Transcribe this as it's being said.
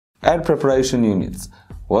Air preparation units.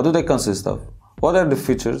 What do they consist of? What are the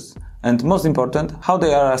features? And most important, how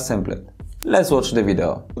they are assembled. Let's watch the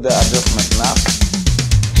video. The adjustment knob.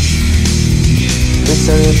 This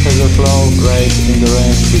series has a flow rate in the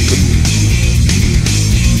range between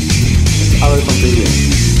our complete unit.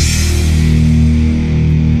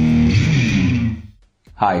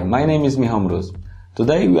 Hi, my name is Michał Mróz.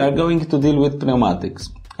 Today we are going to deal with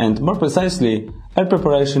pneumatics, and more precisely, air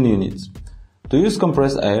preparation units. To use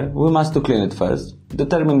compressed air, we must clean it first,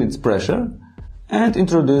 determine its pressure, and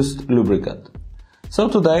introduce lubricant. So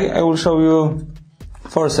today I will show you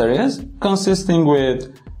 4 series consisting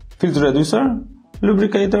with filter reducer,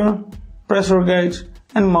 lubricator, pressure gauge,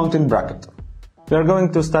 and mounting bracket. We are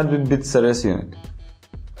going to start with bit series unit.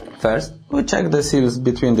 First, we check the seals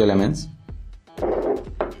between the elements.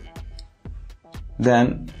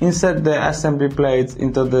 Then insert the assembly plates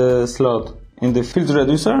into the slot in the filter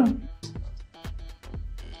reducer.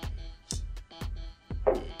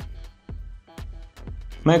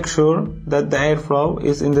 Make sure that the airflow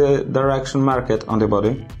is in the direction marked on the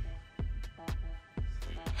body.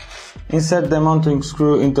 Insert the mounting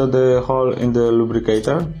screw into the hole in the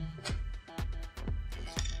lubricator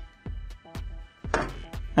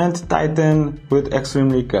and tighten with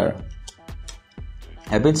extremely care.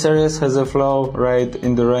 A bit series has a flow rate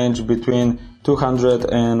in the range between 200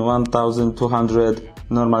 and 1200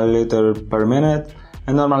 normal liter per minute.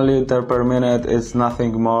 A normal liter per minute is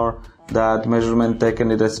nothing more than measurement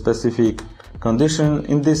taken at a specific condition.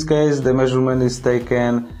 In this case, the measurement is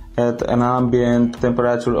taken at an ambient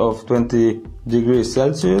temperature of 20 degrees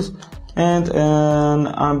Celsius and an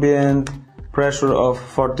ambient pressure of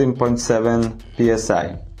 14.7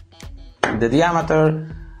 psi. The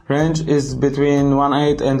diameter range is between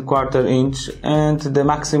 1/8 and 1/4 inch and the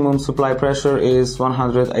maximum supply pressure is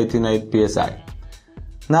 188 psi.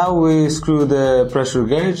 Now we screw the pressure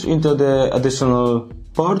gauge into the additional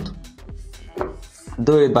port.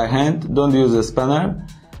 Do it by hand, don't use a spanner.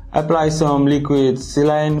 Apply some liquid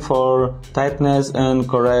saline for tightness and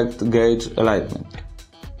correct gauge alignment.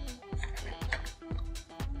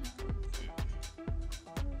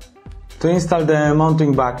 To install the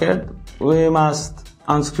mounting bracket, we must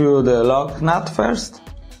unscrew the lock nut first.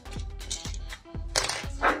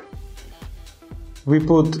 We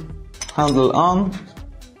put handle on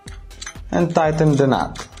and tighten the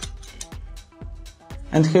nut.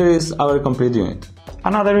 And here is our complete unit.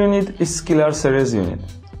 Another unit is SKILLAR series unit,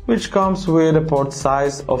 which comes with a port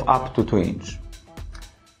size of up to 2 inch.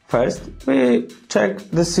 First, we check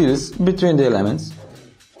the seals between the elements.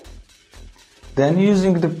 Then,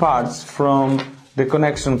 using the parts from the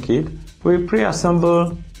connection kit, we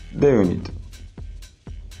pre-assemble the unit.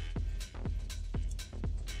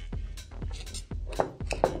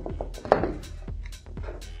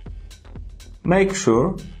 Make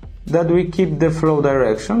sure that we keep the flow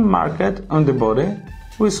direction marked on the body.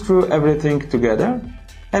 We screw everything together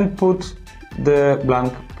and put the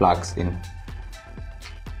blank plugs in.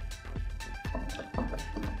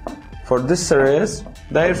 For this series,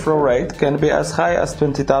 the airflow rate can be as high as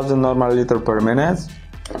 20,000 normal liter per minute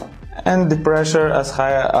and the pressure as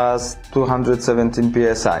high as 217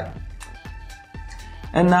 psi.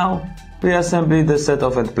 And now we assemble the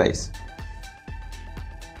set-off in place.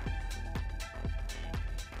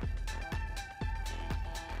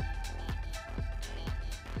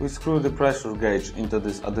 We screw the pressure gauge into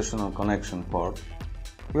this additional connection port.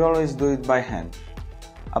 We always do it by hand.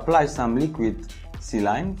 Apply some liquid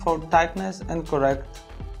saline for tightness and correct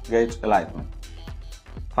gauge alignment.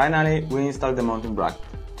 Finally, we install the mounting bracket.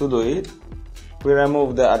 To do it, we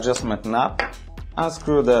remove the adjustment knob,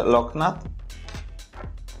 unscrew the lock nut,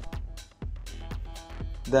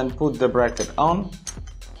 then put the bracket on,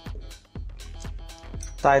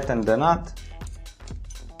 tighten the nut,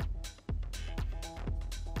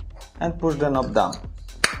 and push the knob down.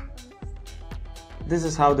 This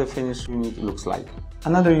is how the finished unit looks like.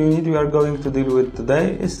 Another unit we are going to deal with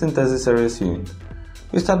today is SYNTESI series unit.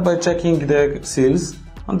 We start by checking the seals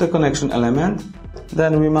on the connection element.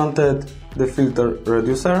 Then we mounted the filter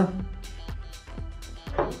reducer.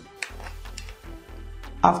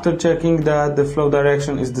 After checking that the flow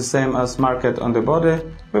direction is the same as marked on the body,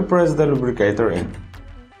 we press the lubricator in.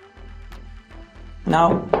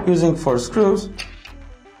 Now, using 4 screws,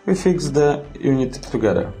 we fix the unit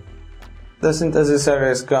together. The SYNTESI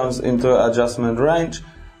series comes into adjustment range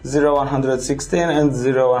 0-116 and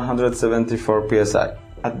 0-174 psi.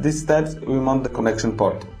 At these steps, we mount the connection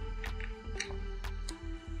port.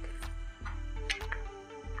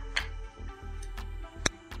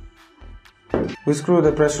 We screw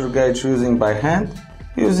the pressure gauge by hand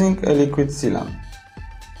using a liquid sealant.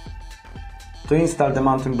 To install the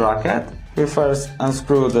mounting bracket, we first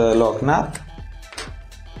unscrew the lock nut,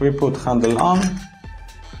 we put handle on,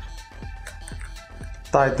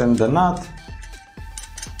 tighten the nut,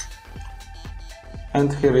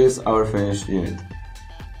 and here is our finished unit.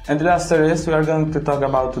 And the last series we are going to talk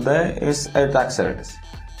about today is AIRTAC series.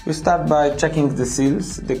 We start by checking the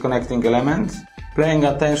seals, the connecting elements, paying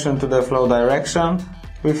attention to the flow direction,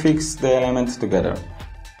 we fix the elements together.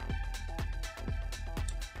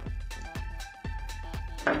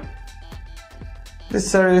 This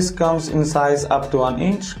series comes in size up to 1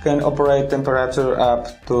 inch, can operate temperature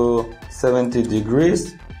up to 70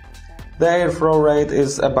 degrees. The airflow rate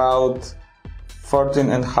is about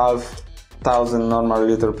 14,500 normal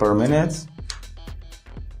liters per minute.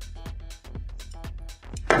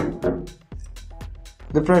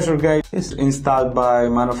 The pressure gauge is installed by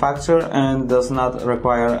manufacturer and does not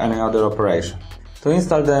require any other operation. To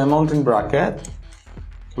install the mounting bracket,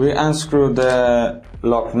 we unscrew the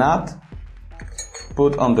lock nut,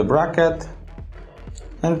 put on the bracket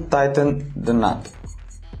and tighten the nut.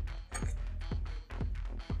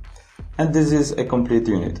 And this is a complete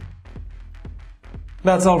unit.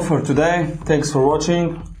 That's all for today. Thanks for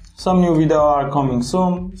watching. Some new videos are coming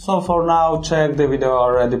soon, so for now check the video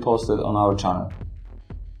already posted on our channel.